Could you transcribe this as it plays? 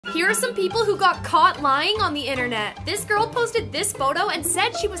Here are some people who got caught lying on the internet. This girl posted this photo and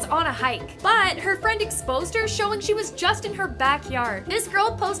said she was on a hike, but her friend exposed her, showing she was just in her backyard. This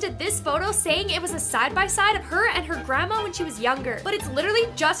girl posted this photo saying it was a side-by-side of her and her grandma when she was younger, but it's literally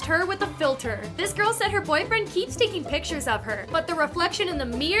just her with a filter. This girl said her boyfriend keeps taking pictures of her, but the reflection in the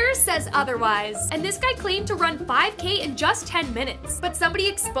mirror says otherwise. And this guy claimed to run 5K in just 10 minutes, but somebody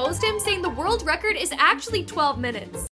exposed him saying the world record is actually 12 minutes.